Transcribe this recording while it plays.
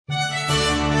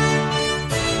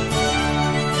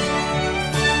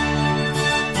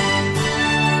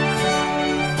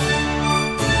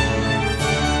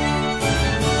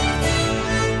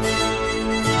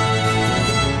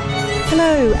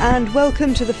Hello and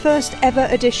welcome to the first ever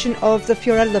edition of the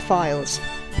Fiorella Files.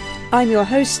 I'm your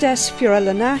hostess,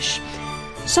 Fiorella Nash,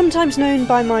 sometimes known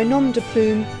by my nom de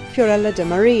plume, Fiorella de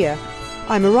Maria.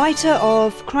 I'm a writer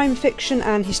of crime fiction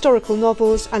and historical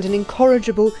novels and an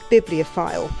incorrigible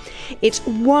bibliophile. It's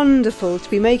wonderful to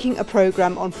be making a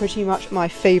programme on pretty much my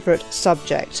favourite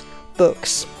subject,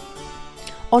 books.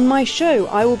 On my show,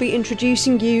 I will be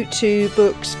introducing you to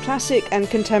books, classic and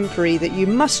contemporary, that you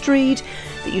must read,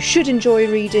 that you should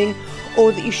enjoy reading,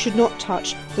 or that you should not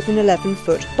touch with an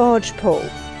 11-foot barge pole.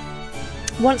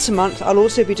 Once a month, I'll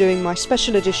also be doing my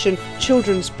special edition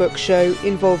children's book show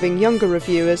involving younger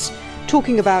reviewers,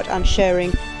 talking about and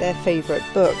sharing their favourite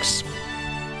books.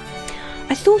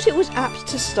 I thought it was apt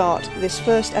to start this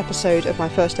first episode of my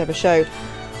first ever show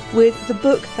with the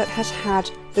book that has had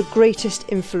the greatest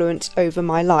influence over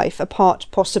my life, apart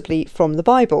possibly from the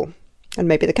Bible, and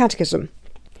maybe the Catechism.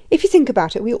 If you think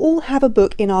about it, we all have a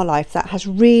book in our life that has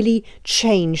really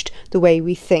changed the way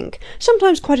we think.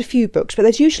 Sometimes quite a few books, but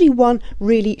there's usually one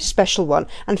really special one.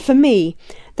 And for me,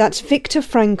 that's Viktor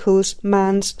Frankl's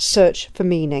Man's Search for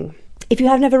Meaning. If you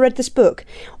have never read this book,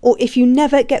 or if you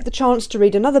never get the chance to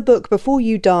read another book before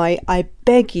you die, I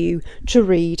beg you to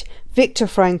read Viktor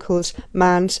Frankl's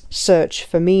Man's Search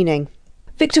for Meaning.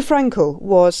 Viktor Frankl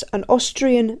was an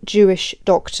Austrian Jewish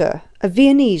doctor, a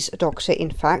Viennese doctor in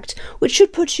fact, which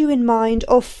should put you in mind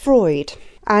of Freud.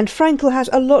 And Frankl has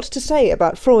a lot to say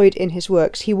about Freud in his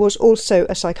works. He was also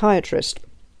a psychiatrist.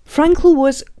 Frankl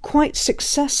was quite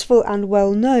successful and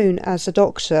well known as a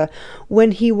doctor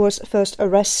when he was first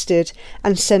arrested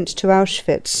and sent to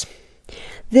Auschwitz.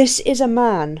 This is a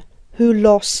man who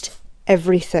lost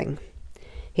everything.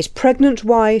 His pregnant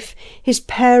wife, his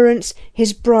parents,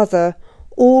 his brother,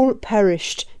 all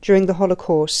perished during the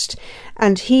Holocaust,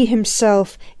 and he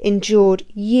himself endured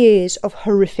years of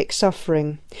horrific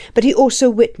suffering. But he also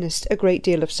witnessed a great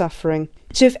deal of suffering.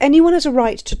 So if anyone has a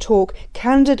right to talk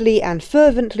candidly and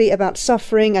fervently about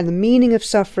suffering and the meaning of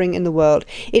suffering in the world,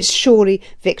 it's surely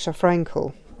Viktor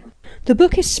Frankl. The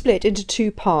book is split into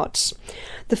two parts.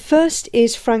 The first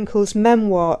is Frankl's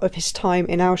memoir of his time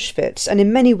in Auschwitz, and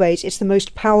in many ways it's the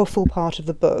most powerful part of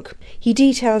the book. He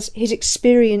details his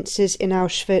experiences in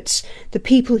Auschwitz, the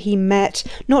people he met,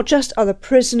 not just other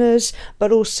prisoners,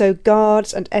 but also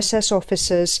guards and SS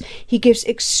officers. He gives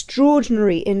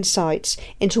extraordinary insights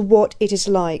into what it is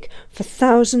like for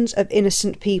thousands of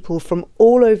innocent people from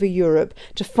all over Europe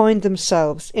to find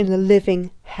themselves in the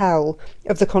living hell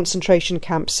of the concentration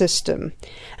camp system.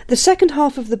 The second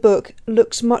half of the book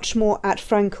looks much more at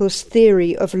Frankl's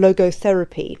theory of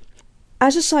logotherapy.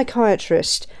 As a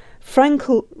psychiatrist,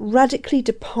 Frankl radically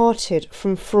departed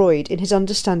from Freud in his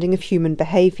understanding of human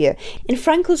behaviour. In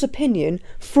Frankl's opinion,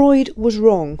 Freud was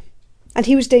wrong. And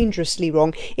he was dangerously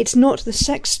wrong. It's not the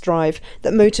sex drive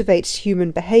that motivates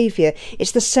human behaviour,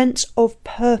 it's the sense of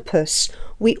purpose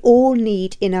we all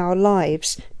need in our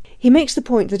lives. He makes the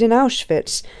point that in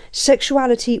Auschwitz,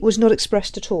 sexuality was not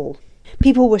expressed at all.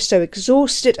 People were so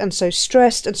exhausted and so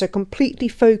stressed and so completely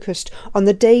focused on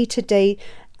the day-to-day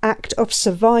act of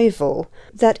survival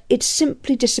that it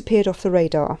simply disappeared off the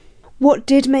radar. What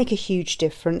did make a huge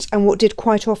difference, and what did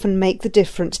quite often make the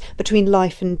difference between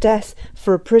life and death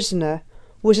for a prisoner,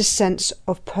 was a sense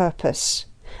of purpose.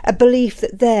 A belief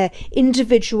that their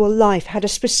individual life had a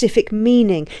specific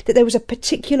meaning, that there was a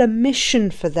particular mission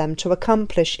for them to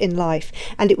accomplish in life,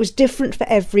 and it was different for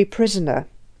every prisoner.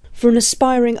 For an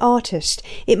aspiring artist,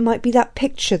 it might be that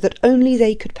picture that only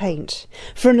they could paint.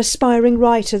 For an aspiring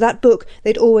writer, that book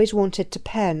they'd always wanted to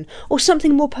pen, or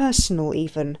something more personal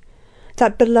even.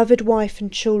 That beloved wife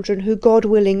and children who, God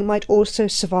willing, might also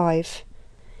survive.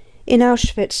 In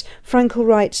Auschwitz, Frankl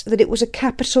writes that it was a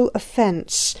capital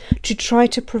offence to try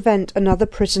to prevent another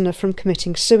prisoner from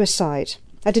committing suicide.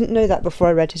 I didn't know that before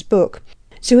I read his book.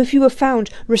 So if you were found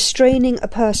restraining a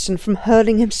person from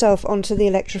hurling himself onto the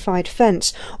electrified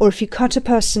fence, or if you cut a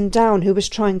person down who was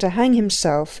trying to hang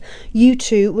himself, you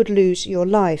too would lose your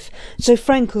life. So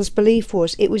Frankl's belief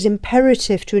was it was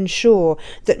imperative to ensure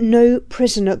that no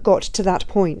prisoner got to that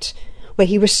point, where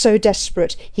he was so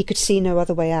desperate he could see no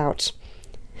other way out.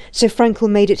 So Frankl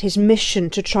made it his mission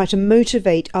to try to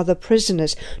motivate other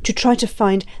prisoners, to try to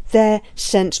find their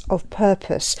sense of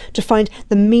purpose, to find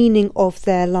the meaning of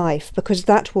their life, because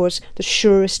that was the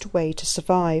surest way to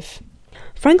survive.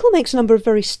 Frankl makes a number of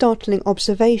very startling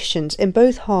observations in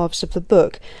both halves of the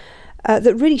book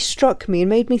that really struck me and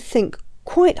made me think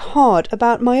quite hard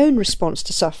about my own response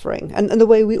to suffering and the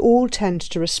way we all tend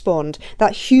to respond,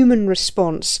 that human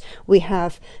response we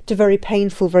have to very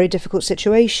painful, very difficult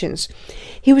situations.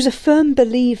 He was a firm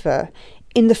believer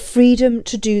in the freedom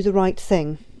to do the right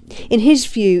thing. In his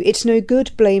view, it's no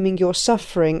good blaming your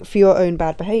suffering for your own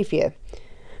bad behaviour.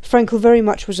 Frankl very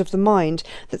much was of the mind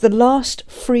that the last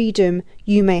freedom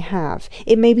you may have,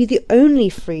 it may be the only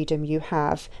freedom you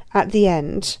have at the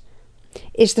end,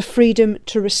 is the freedom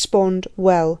to respond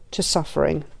well to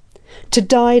suffering, to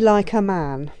die like a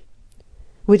man,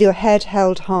 with your head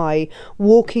held high,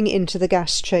 walking into the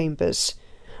gas chambers,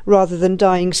 rather than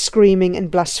dying screaming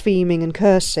and blaspheming and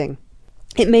cursing.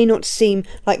 It may not seem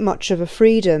like much of a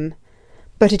freedom,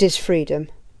 but it is freedom.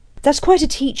 That's quite a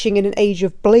teaching in an age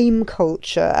of blame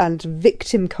culture and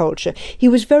victim culture. He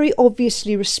was very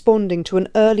obviously responding to an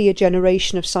earlier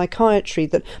generation of psychiatry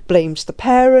that blames the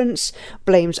parents,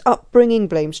 blames upbringing,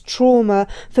 blames trauma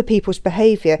for people's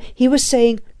behaviour. He was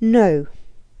saying, no,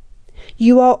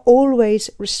 you are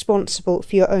always responsible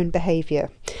for your own behaviour.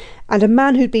 And a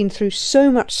man who'd been through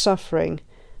so much suffering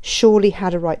surely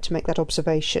had a right to make that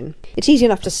observation. It's easy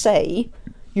enough to say,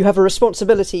 you have a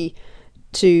responsibility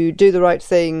to do the right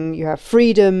thing, you have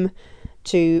freedom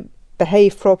to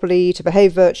behave properly, to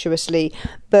behave virtuously,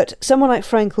 but someone like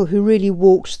Frankl, who really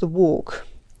walked the walk,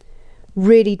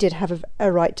 really did have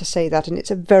a right to say that, and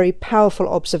it's a very powerful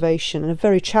observation and a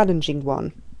very challenging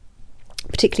one,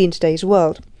 particularly in today's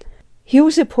world. He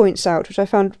also points out, which I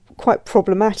found quite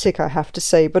problematic, I have to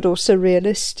say, but also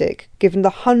realistic, given the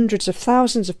hundreds of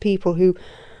thousands of people who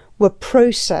were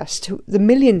processed, the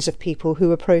millions of people who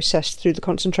were processed through the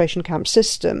concentration camp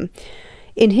system.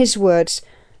 In his words,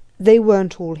 they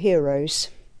weren't all heroes.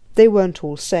 They weren't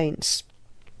all saints.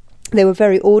 They were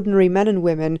very ordinary men and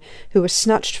women who were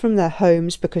snatched from their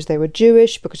homes because they were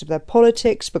Jewish, because of their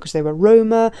politics, because they were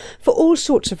Roma, for all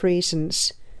sorts of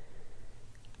reasons,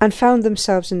 and found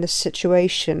themselves in this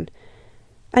situation.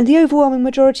 And the overwhelming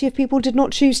majority of people did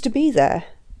not choose to be there.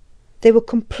 They were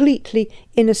completely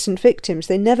innocent victims.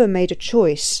 They never made a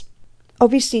choice.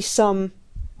 Obviously, some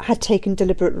had taken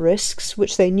deliberate risks,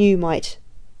 which they knew might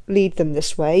lead them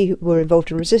this way, who were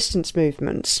involved in resistance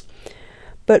movements.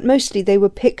 But mostly they were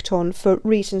picked on for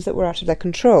reasons that were out of their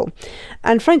control.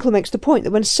 And Frankl makes the point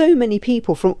that when so many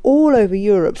people from all over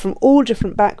Europe, from all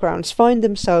different backgrounds, find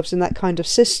themselves in that kind of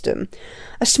system,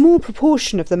 a small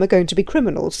proportion of them are going to be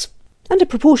criminals. And a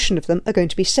proportion of them are going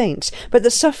to be saints, but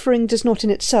that suffering does not in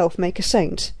itself make a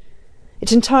saint.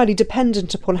 It's entirely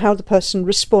dependent upon how the person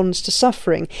responds to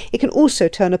suffering. It can also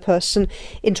turn a person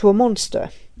into a monster.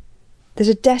 There's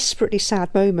a desperately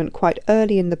sad moment quite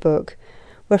early in the book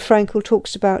where Frankl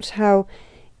talks about how,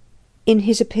 in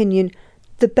his opinion,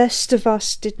 the best of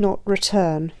us did not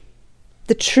return.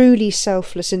 The truly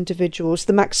selfless individuals,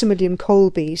 the Maximilian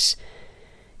Kolbes,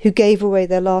 who gave away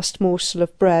their last morsel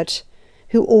of bread,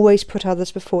 who always put others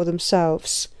before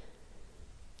themselves.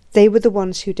 They were the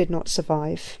ones who did not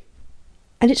survive.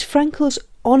 And it's Frankl's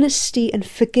honesty and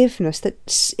forgiveness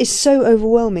that is so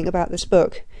overwhelming about this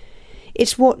book.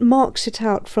 It's what marks it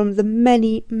out from the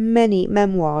many, many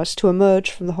memoirs to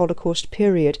emerge from the Holocaust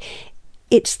period.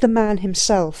 It's the man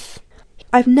himself.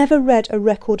 I've never read a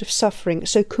record of suffering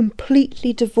so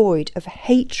completely devoid of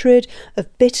hatred,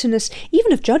 of bitterness,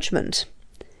 even of judgment.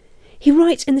 He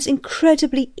writes in this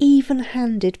incredibly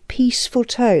even-handed, peaceful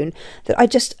tone that I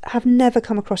just have never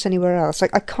come across anywhere else.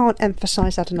 I can't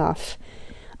emphasise that enough.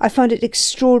 I find it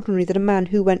extraordinary that a man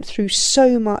who went through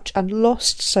so much and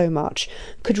lost so much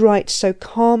could write so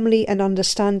calmly and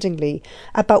understandingly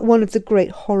about one of the great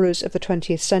horrors of the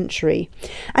 20th century.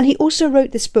 And he also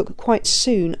wrote this book quite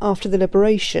soon after the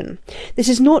liberation. This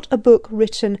is not a book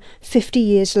written 50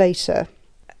 years later,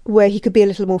 where he could be a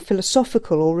little more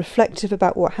philosophical or reflective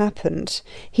about what happened.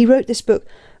 He wrote this book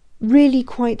really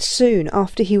quite soon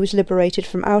after he was liberated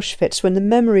from Auschwitz, when the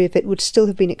memory of it would still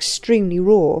have been extremely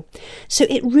raw. So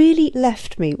it really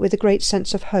left me with a great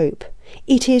sense of hope.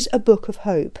 It is a book of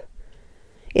hope.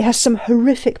 It has some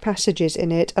horrific passages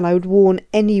in it, and I would warn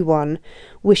anyone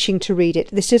wishing to read it.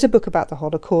 This is a book about the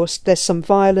Holocaust. There's some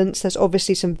violence. There's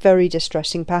obviously some very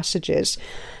distressing passages.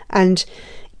 And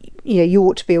you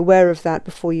ought to be aware of that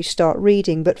before you start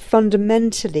reading, but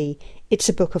fundamentally it's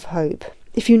a book of hope.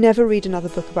 If you never read another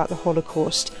book about the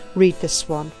Holocaust, read this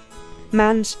one.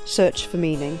 Man's Search for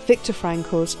Meaning. Viktor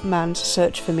Frankl's Man's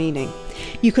Search for Meaning.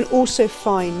 You can also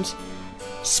find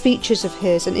speeches of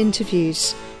his and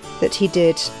interviews that he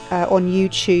did on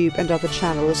YouTube and other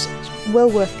channels. It's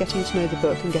well worth getting to know the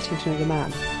book and getting to know the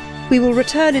man. We will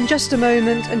return in just a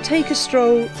moment and take a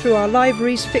stroll through our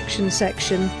library's fiction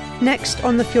section, next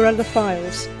on the Fiorella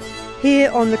Files,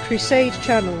 here on the Crusade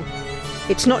channel.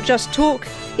 It's not just talk,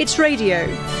 it's radio.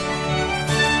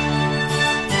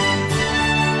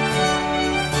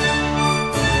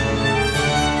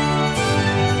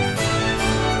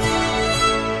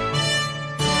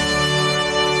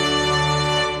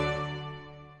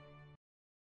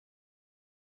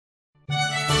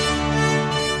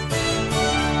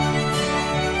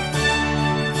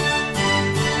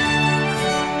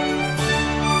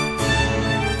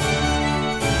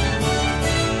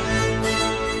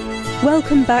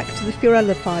 welcome back to the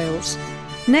Fiorella Files.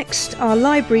 Next, our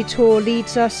library tour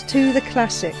leads us to the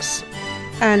classics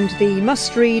and the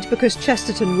must-read because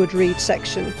Chesterton would read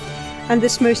section, and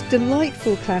this most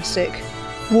delightful classic,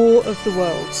 War of the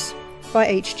Worlds by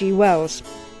H.G. Wells.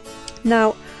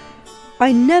 Now,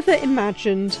 I never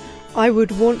imagined I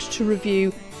would want to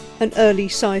review an early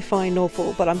sci-fi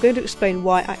novel, but I'm going to explain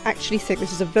why I actually think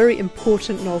this is a very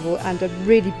important novel and a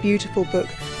really beautiful book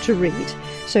to read.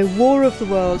 So War of the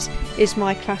Worlds is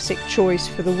my classic choice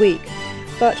for the week.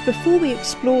 But before we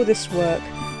explore this work,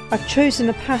 I've chosen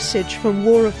a passage from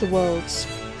War of the Worlds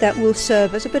that will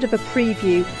serve as a bit of a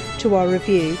preview to our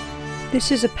review.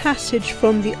 This is a passage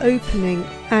from the opening,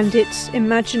 and it's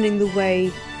imagining the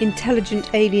way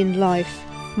intelligent alien life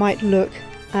might look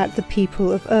at the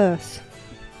people of Earth.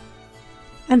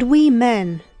 And we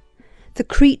men, the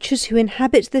creatures who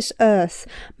inhabit this earth,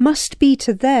 must be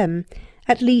to them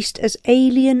at least as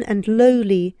alien and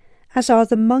lowly as are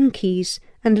the monkeys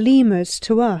and lemurs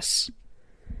to us.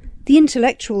 The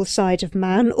intellectual side of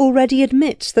man already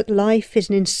admits that life is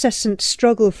an incessant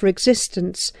struggle for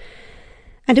existence,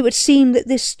 and it would seem that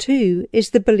this too is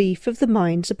the belief of the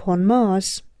minds upon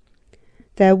Mars.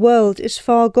 Their world is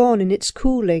far gone in its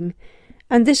cooling,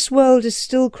 and this world is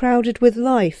still crowded with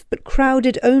life, but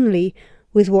crowded only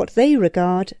with what they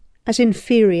regard as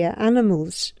inferior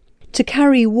animals. To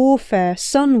carry warfare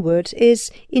sunward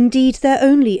is indeed their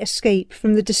only escape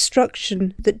from the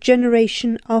destruction that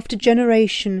generation after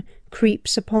generation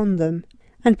creeps upon them.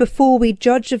 And before we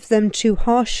judge of them too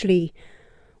harshly,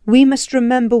 we must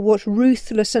remember what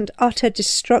ruthless and utter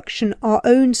destruction our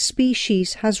own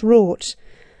species has wrought,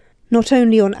 not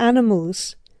only on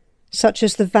animals, such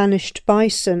as the vanished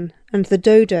bison and the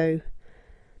dodo,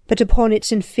 but upon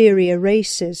its inferior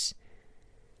races.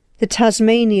 The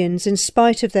Tasmanians, in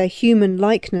spite of their human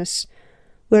likeness,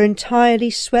 were entirely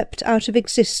swept out of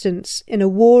existence in a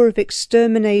war of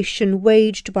extermination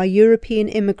waged by European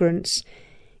immigrants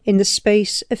in the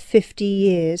space of 50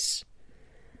 years.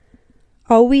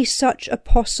 Are we such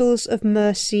apostles of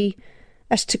mercy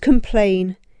as to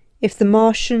complain if the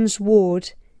Martians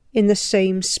warred in the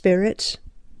same spirit?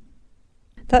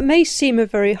 That may seem a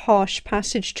very harsh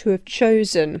passage to have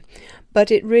chosen,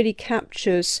 but it really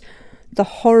captures the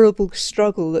horrible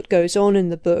struggle that goes on in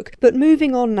the book. But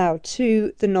moving on now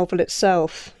to the novel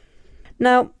itself.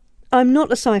 Now, I'm not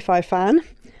a sci-fi fan.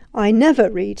 I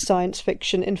never read science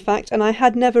fiction, in fact, and I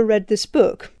had never read this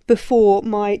book before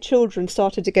my children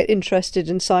started to get interested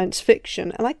in science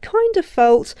fiction, and I kind of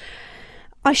felt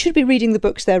I should be reading the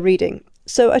books they're reading.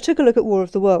 So I took a look at War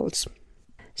of the Worlds.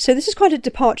 So this is quite a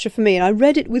departure for me, and I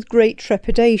read it with great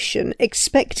trepidation,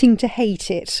 expecting to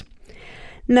hate it.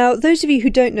 Now, those of you who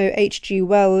don't know H.G.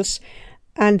 Wells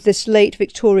and this late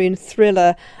Victorian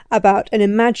thriller about an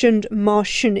imagined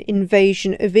Martian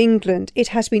invasion of England, it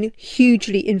has been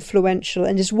hugely influential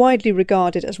and is widely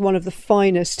regarded as one of the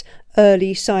finest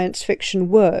early science fiction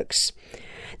works.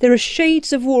 There are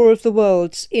shades of War of the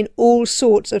Worlds in all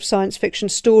sorts of science fiction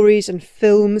stories and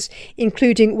films,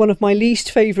 including one of my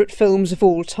least favourite films of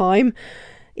all time,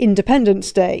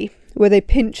 Independence Day, where they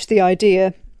pinch the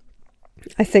idea,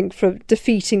 I think, for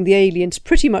defeating the aliens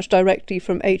pretty much directly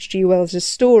from H.G. Wells'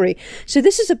 story. So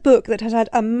this is a book that has had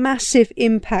a massive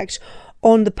impact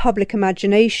on the public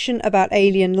imagination about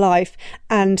alien life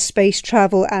and space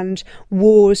travel and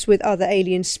wars with other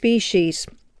alien species.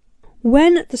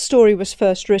 When the story was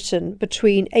first written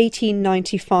between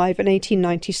 1895 and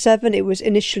 1897, it was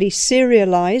initially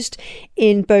serialised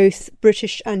in both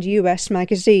British and US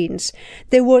magazines.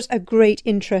 There was a great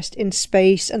interest in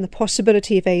space and the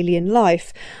possibility of alien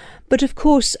life, but of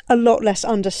course a lot less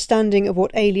understanding of what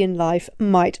alien life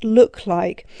might look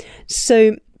like.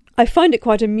 So I find it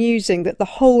quite amusing that the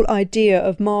whole idea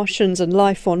of Martians and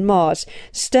life on Mars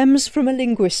stems from a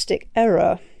linguistic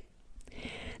error.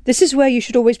 This is where you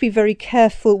should always be very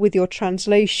careful with your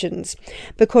translations,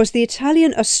 because the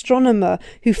Italian astronomer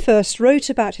who first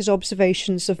wrote about his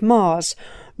observations of Mars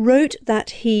wrote that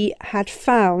he had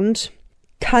found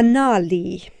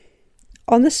canali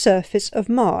on the surface of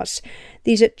Mars.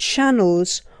 These are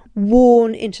channels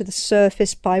worn into the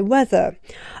surface by weather.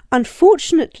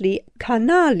 Unfortunately,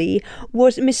 canali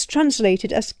was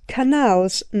mistranslated as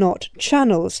canals, not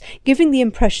channels, giving the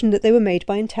impression that they were made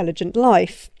by intelligent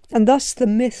life. And thus the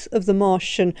myth of the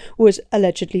Martian was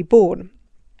allegedly born.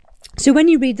 So when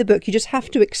you read the book, you just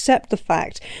have to accept the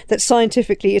fact that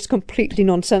scientifically it's completely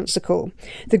nonsensical.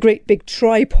 The great big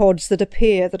tripods that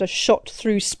appear, that are shot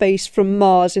through space from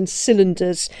Mars in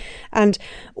cylinders, and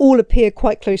all appear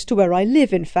quite close to where I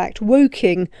live, in fact.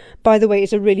 Woking, by the way,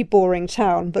 is a really boring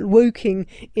town, but Woking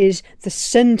is the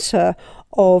centre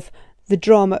of the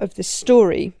drama of this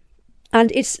story.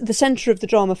 And it's the centre of the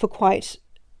drama for quite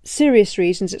serious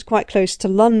reasons. It's quite close to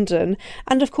London,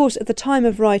 and of course at the time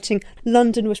of writing,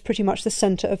 London was pretty much the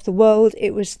centre of the world.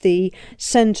 It was the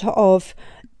centre of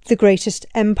the greatest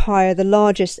empire, the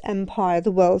largest empire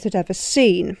the world had ever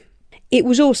seen. It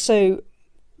was also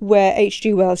where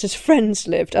H.G. Wells's friends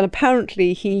lived, and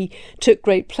apparently he took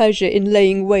great pleasure in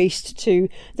laying waste to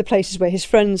the places where his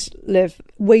friends live.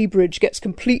 Weybridge gets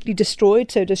completely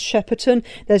destroyed, so does Shepperton.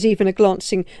 There's even a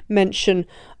glancing mention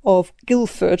of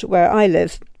Guildford, where I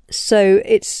live. So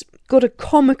it's got a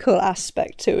comical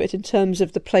aspect to it in terms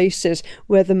of the places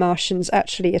where the Martians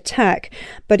actually attack,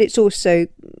 but it's also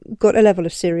got a level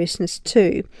of seriousness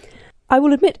too. I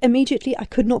will admit immediately I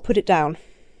could not put it down.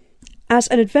 As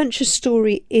an adventure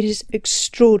story, it is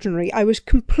extraordinary. I was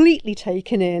completely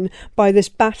taken in by this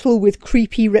battle with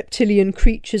creepy reptilian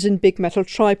creatures and big metal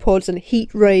tripods and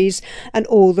heat rays and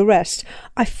all the rest.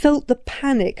 I felt the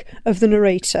panic of the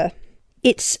narrator.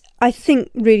 It's, I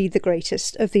think, really the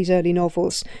greatest of these early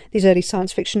novels, these early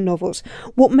science fiction novels.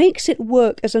 What makes it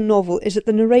work as a novel is that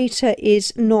the narrator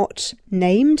is not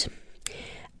named,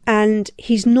 and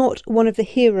he's not one of the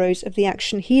heroes of the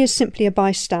action. He is simply a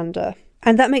bystander,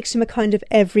 and that makes him a kind of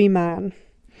everyman.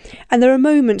 And there are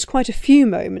moments, quite a few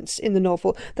moments in the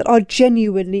novel, that are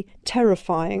genuinely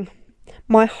terrifying.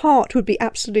 My heart would be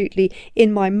absolutely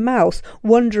in my mouth,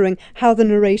 wondering how the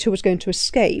narrator was going to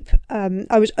escape.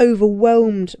 I was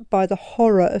overwhelmed by the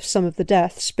horror of some of the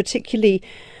deaths, particularly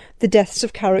the deaths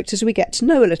of characters we get to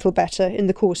know a little better in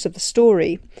the course of the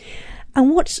story.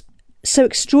 And what's so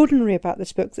extraordinary about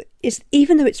this book is,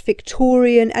 even though it's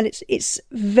Victorian, and it's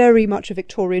very much a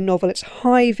Victorian novel, it's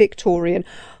high Victorian,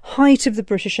 height of the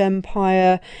British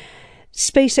Empire,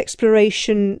 space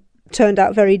exploration turned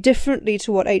out very differently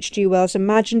to what H.G. Wells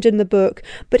imagined in the book,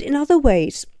 but in other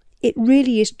ways it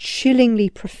really is chillingly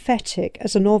prophetic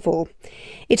as a novel.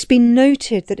 It's been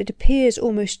noted that it appears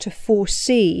almost to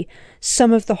foresee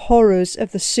some of the horrors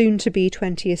of the soon-to-be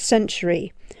 20th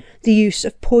century, the use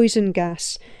of poison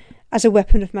gas as a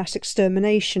weapon of mass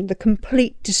extermination, the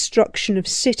complete destruction of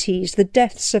cities, the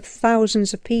deaths of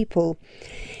thousands of people,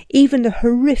 even the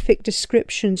horrific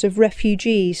descriptions of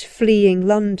refugees fleeing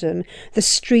London, the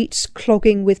streets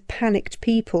clogging with panicked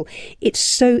people. It's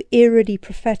so eerily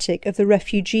prophetic of the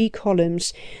refugee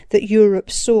columns that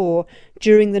Europe saw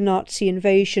during the Nazi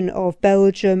invasion of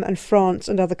Belgium and France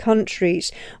and other countries,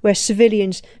 where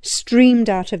civilians streamed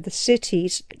out of the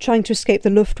cities trying to escape the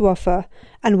Luftwaffe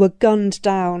and were gunned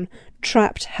down,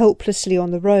 trapped helplessly on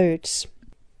the roads.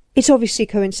 It's obviously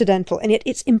coincidental, and yet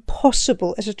it's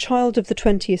impossible as a child of the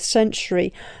 20th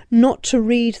century not to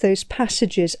read those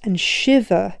passages and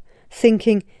shiver,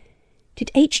 thinking,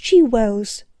 did H.G.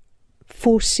 Wells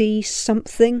foresee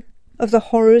something of the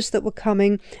horrors that were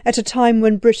coming at a time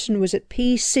when Britain was at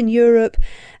peace in Europe,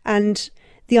 and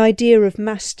the idea of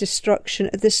mass destruction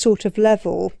at this sort of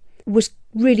level was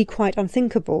really quite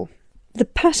unthinkable? The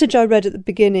passage I read at the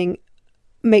beginning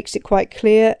makes it quite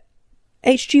clear.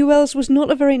 H.G. Wells was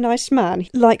not a very nice man.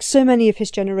 Like so many of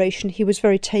his generation, he was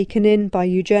very taken in by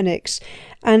eugenics,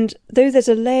 and though there's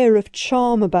a layer of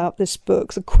charm about this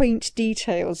book, the quaint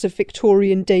details of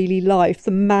Victorian daily life, the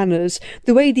manners,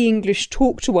 the way the English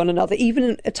talk to one another, even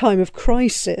in a time of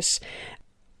crisis,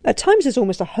 at times there's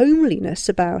almost a homeliness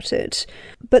about it,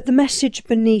 but the message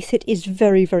beneath it is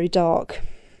very, very dark.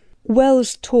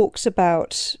 Wells talks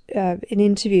about, in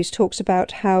interviews, talks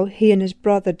about how he and his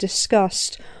brother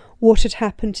discussed what had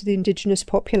happened to the indigenous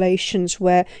populations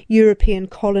where European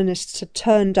colonists had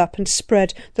turned up and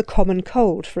spread the common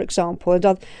cold, for example, and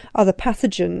other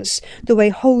pathogens, the way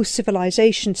whole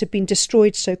civilizations had been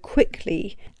destroyed so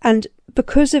quickly. And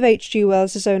because of H.G.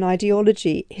 Wells's own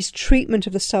ideology, his treatment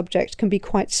of the subject can be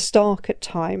quite stark at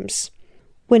times.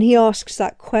 When he asks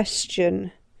that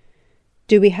question,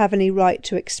 do we have any right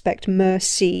to expect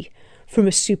mercy from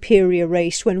a superior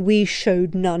race when we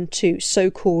showed none to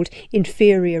so-called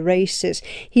inferior races?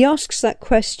 He asks that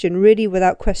question really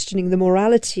without questioning the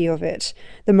morality of it,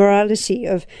 the morality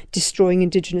of destroying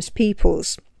indigenous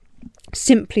peoples,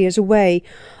 simply as a way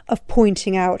of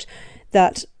pointing out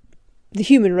that the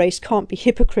human race can't be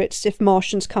hypocrites if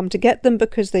Martians come to get them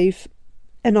because they've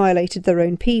annihilated their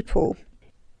own people.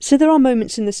 So there are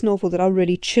moments in this novel that are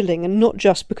really chilling, and not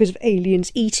just because of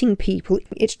aliens eating people.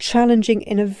 It's challenging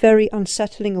in a very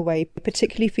unsettling way,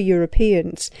 particularly for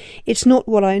Europeans. It's not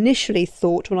what I initially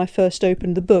thought when I first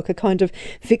opened the book, a kind of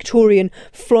Victorian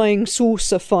flying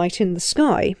saucer fight in the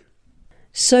sky.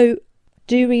 So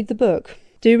do read the book.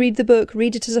 Do read the book,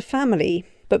 read it as a family,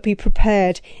 but be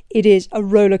prepared. It is a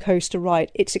roller coaster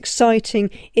ride. It's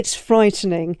exciting, it's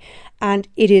frightening, and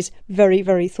it is very,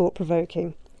 very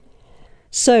thought-provoking.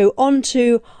 So on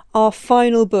to our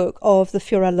final book of the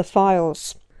Fiorella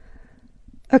Files.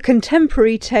 A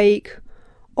contemporary take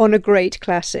on a great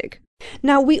classic.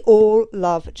 Now, we all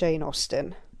love Jane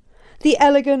Austen. The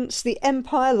elegance, the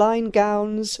Empire line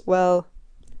gowns, well,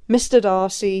 Mr.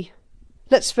 Darcy.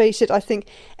 Let's face it, I think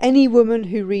any woman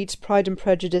who reads Pride and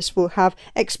Prejudice will have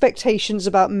expectations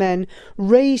about men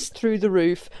raised through the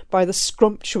roof by the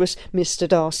scrumptious Mr.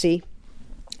 Darcy.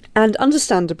 And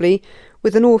understandably,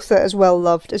 with an author as well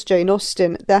loved as Jane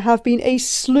Austen, there have been a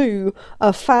slew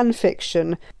of fan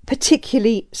fiction,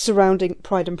 particularly surrounding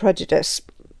Pride and Prejudice,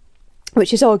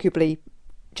 which is arguably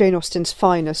Jane Austen's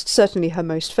finest, certainly her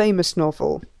most famous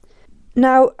novel.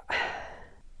 Now,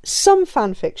 some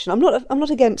fan fiction, I'm not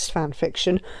against fan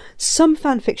fiction, some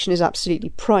fan fiction is absolutely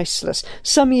priceless.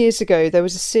 Some years ago there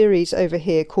was a series over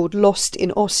here called Lost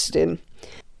in Austen.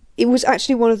 It was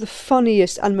actually one of the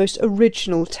funniest and most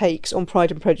original takes on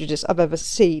Pride and Prejudice I've ever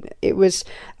seen. It was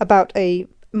about a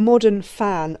modern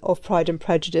fan of Pride and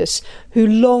Prejudice who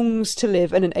longs to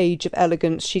live in an age of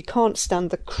elegance. She can't stand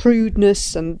the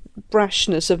crudeness and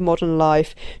brashness of modern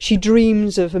life. She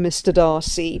dreams of a Mr.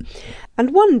 Darcy.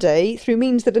 And one day, through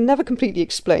means that are never completely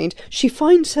explained, she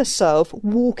finds herself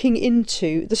walking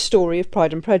into the story of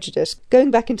Pride and Prejudice,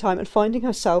 going back in time and finding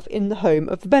herself in the home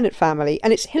of the Bennet family.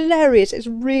 And it's hilarious, it's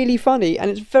really funny, and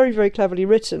it's very, very cleverly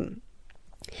written.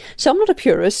 So I'm not a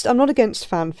purist, I'm not against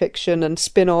fan fiction and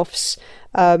spin-offs.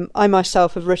 I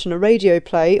myself have written a radio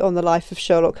play on the life of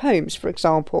Sherlock Holmes, for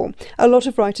example. A lot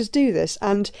of writers do this,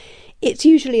 and it's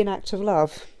usually an act of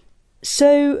love.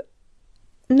 So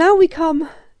now we come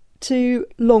to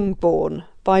Longbourn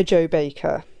by Joe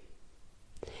Baker.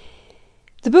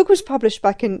 The book was published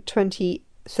back in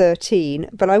 2013,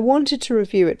 but I wanted to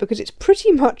review it because it's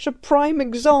pretty much a prime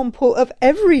example of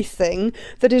everything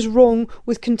that is wrong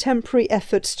with contemporary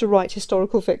efforts to write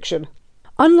historical fiction.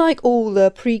 Unlike all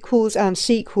the prequels and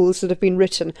sequels that have been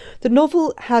written, the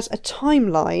novel has a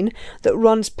timeline that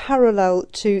runs parallel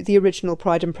to the original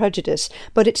Pride and Prejudice,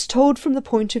 but it's told from the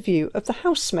point of view of the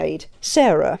housemaid,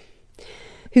 Sarah,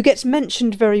 who gets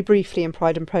mentioned very briefly in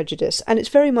Pride and Prejudice, and it's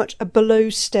very much a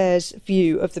below-stairs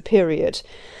view of the period.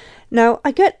 Now,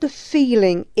 I get the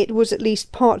feeling it was at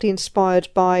least partly inspired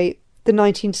by the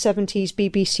 1970s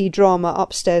BBC drama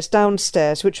Upstairs,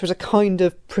 Downstairs, which was a kind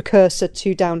of precursor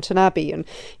to Downton Abbey and,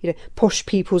 posh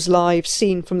people's lives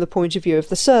seen from the point of view of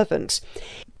the servants.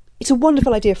 It's a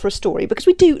wonderful idea for a story because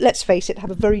we do, let's face it, have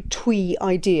a very twee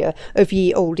idea of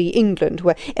ye olde England,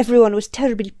 where everyone was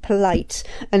terribly polite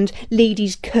and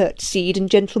ladies curtsied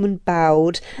and gentlemen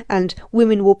bowed and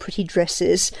women wore pretty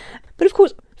dresses. But of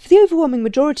course, for the overwhelming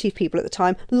majority of people at the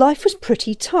time, life was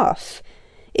pretty tough.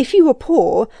 If you were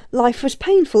poor, life was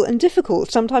painful and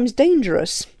difficult, sometimes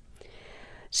dangerous.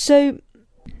 So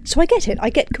I get it. I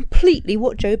get completely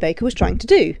what Joe Baker was trying to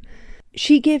do.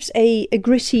 She gives a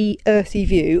gritty, earthy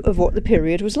view of what the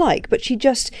period was like, but she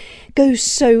just goes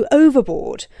so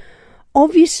overboard.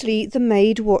 Obviously, the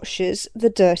maid washes the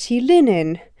dirty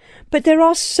linen. But there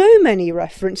are so many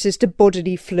references to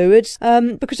bodily fluids,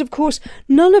 because of course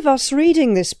none of us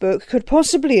reading this book could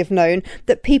possibly have known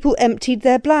that people emptied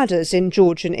their bladders in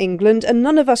Georgian England, and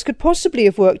none of us could possibly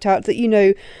have worked out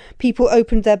that, people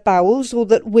opened their bowels or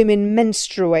that women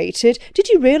menstruated. Did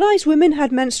you realise women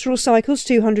had menstrual cycles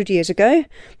 200 years ago?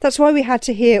 That's why we had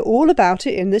to hear all about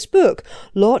it in this book.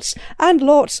 Lots and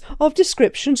lots of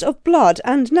descriptions of blood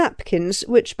and napkins,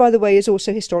 which, by the way, is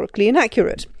also historically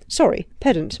inaccurate. Sorry,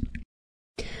 pedant.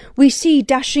 We see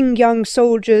dashing young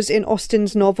soldiers in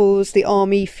Austen's novels. The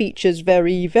army features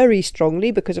very, very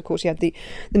strongly because, of course, you had the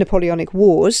Napoleonic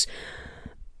Wars.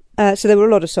 So there were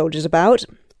a lot of soldiers about.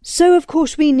 So, of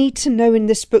course, we need to know in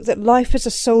this book that life as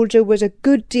a soldier was a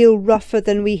good deal rougher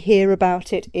than we hear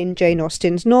about it in Jane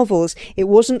Austen's novels. It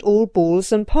wasn't all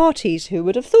balls and parties. Who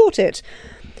would have thought it?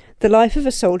 The life of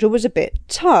a soldier was a bit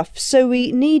tough, so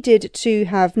we needed to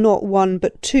have not one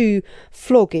but two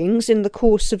floggings in the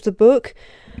course of the book,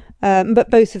 but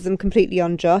both of them completely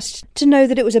unjust, to know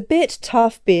that it was a bit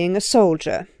tough being a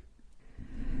soldier.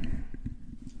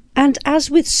 And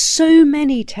as with so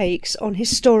many takes on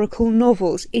historical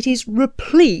novels, it is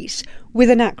replete with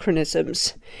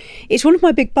anachronisms. It's one of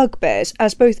my big bugbears,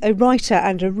 as both a writer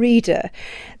and a reader,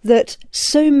 that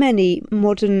so many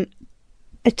modern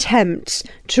attempts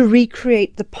to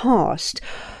recreate the past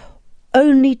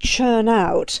only churn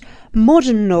out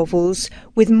modern novels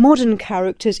with modern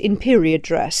characters in period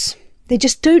dress. They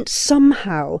just don't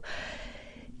somehow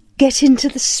get into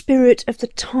the spirit of the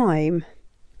time,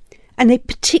 and they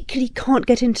particularly can't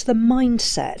get into the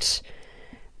mindset.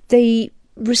 They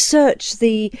research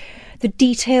the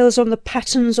details on the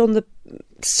patterns on the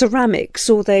ceramics,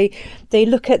 or they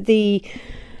look at the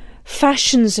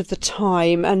fashions of the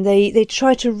time, and they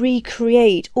try to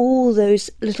recreate all those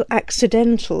little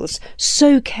accidentals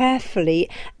so carefully,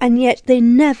 and yet they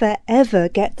never ever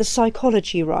get the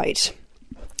psychology right.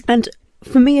 And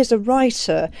for me as a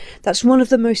writer, that's one of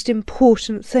the most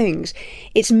important things.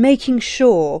 It's making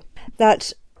sure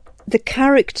that the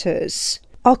characters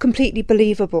are completely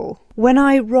believable. When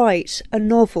I write a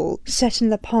novel set in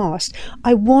the past,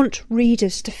 I want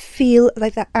readers to feel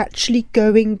like they're actually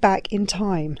going back in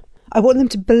time. I want them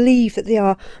to believe that they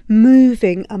are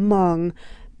moving among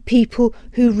people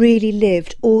who really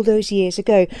lived all those years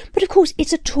ago. But of course,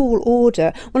 it's a tall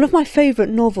order. One of my favourite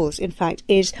novels, in fact,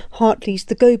 is Hartley's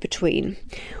The Go-Between,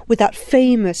 with that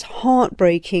famous,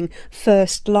 heartbreaking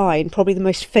first line, probably the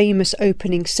most famous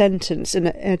opening sentence in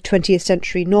a 20th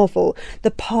century novel.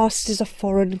 The past is a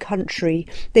foreign country.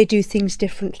 They do things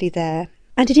differently there.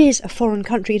 And it is a foreign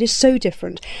country. It is so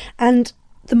different. And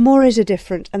the mores are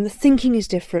different, and the thinking is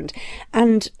different,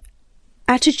 and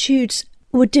attitudes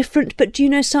were different, but do you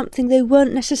know something? They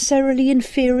weren't necessarily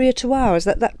inferior to ours.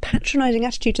 That patronising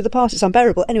attitude to the past is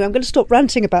unbearable. Anyway, I'm going to stop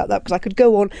ranting about that, because I could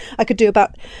go on. I could do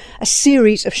about a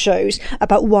series of shows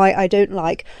about why I don't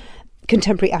like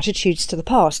contemporary attitudes to the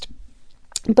past.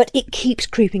 But it keeps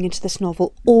creeping into this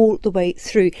novel all the way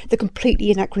through, the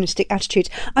completely anachronistic attitudes.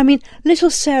 I mean,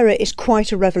 little Sarah is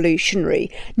quite a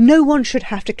revolutionary. No one should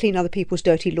have to clean other people's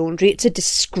dirty laundry. It's a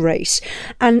disgrace.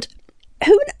 And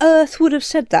who on earth would have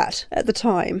said that at the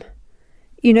time?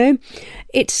 You know,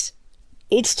 it's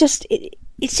just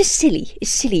silly.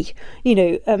 It's silly.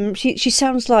 You know, she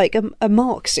sounds like a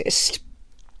Marxist,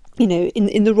 you know,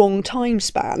 in the wrong time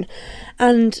span.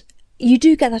 And you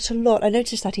do get that a lot. I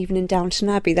noticed that even in Downton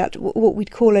Abbey, that what we'd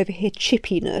call over here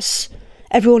chippiness.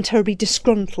 Everyone terribly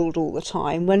disgruntled all the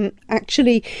time, when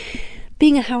actually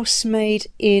being a housemaid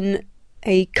in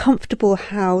a comfortable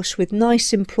house with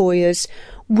nice employers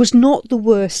was not the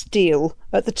worst deal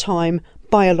at the time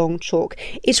by a long chalk.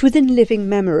 It's within living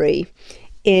memory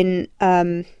in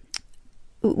the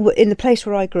place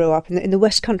where I grew up, in the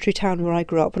West Country town where I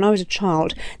grew up. When I was a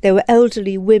child, there were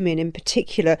elderly women in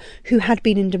particular who had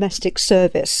been in domestic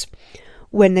service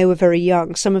when they were very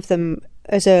young, some of them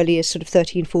as early as sort of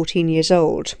 13, 14 years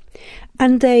old.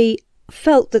 And they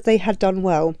felt that they had done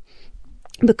well,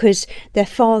 because their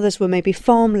fathers were maybe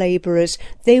farm labourers.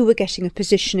 They were getting a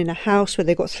position in a house where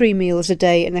they got 3 meals a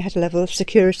day and they had a level of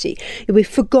security. We've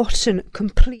forgotten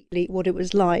completely what it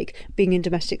was like being in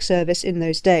domestic service in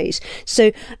those days.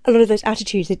 So a lot of those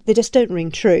attitudes, they just don't ring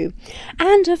true.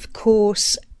 And of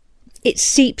course, it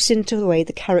seeps into the way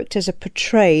the characters are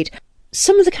portrayed.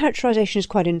 Some of the characterisation is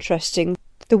quite interesting.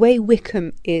 The way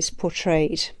Wickham is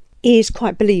portrayed is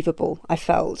quite believable, I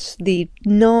felt. The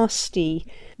nasty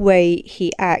way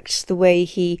he acts, the way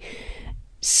he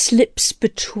slips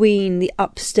between the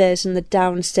upstairs and the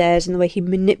downstairs, and the way he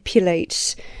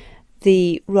manipulates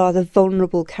the rather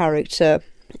vulnerable character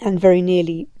and very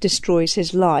nearly destroys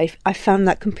his life, I found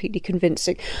that completely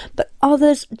convincing. But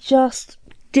others just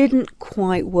didn't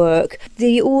quite work.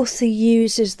 The author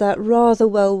uses that rather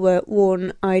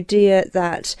well-worn idea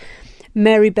that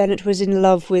Mary Bennet was in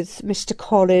love with Mr.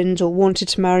 Collins, or wanted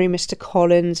to marry Mr.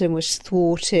 Collins, and was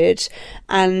thwarted.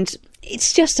 And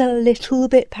it's just a little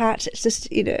bit pat. It's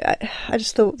just, you know, I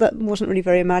just thought that wasn't really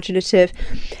very imaginative.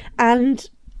 And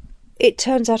it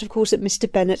turns out, of course, that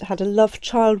Mr. Bennet had a love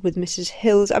child with Mrs.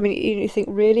 Hills. I mean, you think,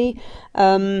 really?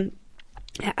 Where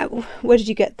did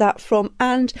you get that from?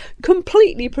 And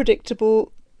completely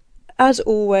predictable, as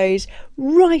always,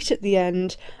 right at the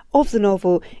end of the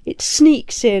novel, it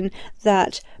sneaks in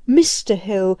that Mr.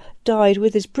 Hill died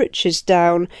with his breeches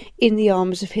down in the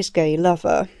arms of his gay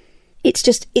lover. It's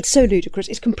so ludicrous.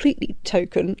 It's completely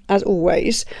token, as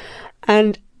always.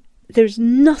 And there's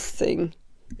nothing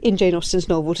in Jane Austen's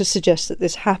novel to suggest that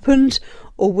this happened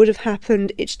or would have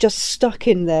happened. It's just stuck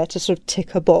in there to sort of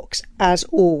tick a box, as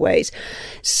always.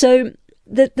 So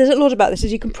there's a lot about this,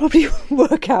 as you can probably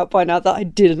work out by now, that I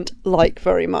didn't like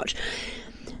very much.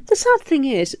 The sad thing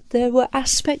is, there were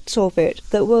aspects of it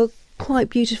that were quite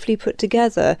beautifully put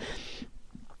together.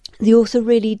 The author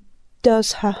really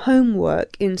does her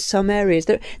homework in some areas.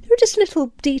 There are just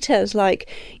little details, like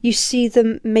you see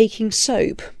them making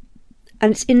soap,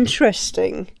 and it's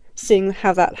interesting seeing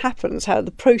how that happens, how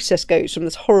the process goes from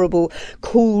this horrible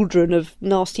cauldron of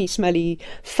nasty, smelly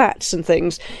fats and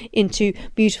things into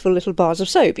beautiful little bars of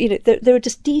soap. You know, there are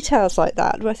just details like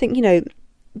that where I think, you know,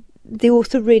 the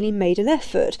author really made an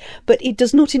effort, but it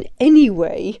does not in any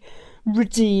way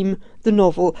redeem the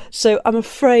novel. So I'm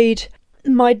afraid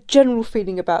my general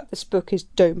feeling about this book is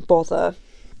don't bother.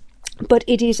 But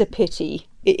it is a pity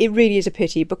It really is a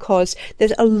pity, because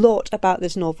there's a lot about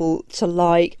this novel to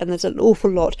like, and there's an awful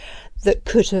lot that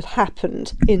could have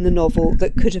happened in the novel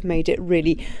that could have made it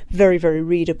really very, very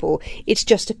readable. It's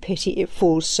just a pity it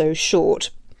falls so short.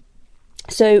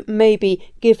 So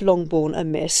maybe give Longbourn a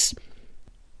miss.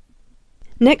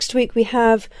 Next week we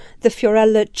have the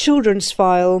Fiorella Children's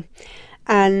File,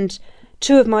 and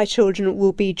 2 of my children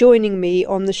will be joining me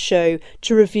on the show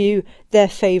to review their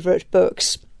favourite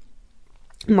books.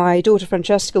 My daughter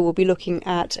Francesca will be looking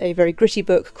at a very gritty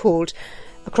book called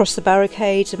Across the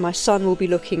Barricades, and my son will be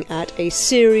looking at a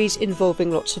series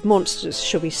involving lots of monsters,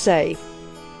 shall we say.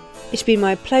 It's been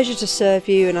my pleasure to serve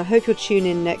you, and I hope you'll tune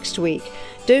in next week.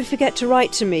 Don't forget to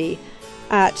write to me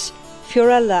at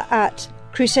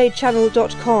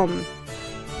fiorella@crusadechannel.com.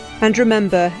 And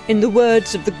remember, in the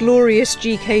words of the glorious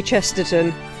G.K.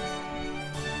 Chesterton,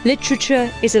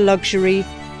 literature is a luxury,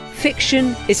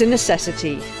 fiction is a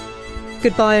necessity.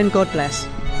 Goodbye and God bless.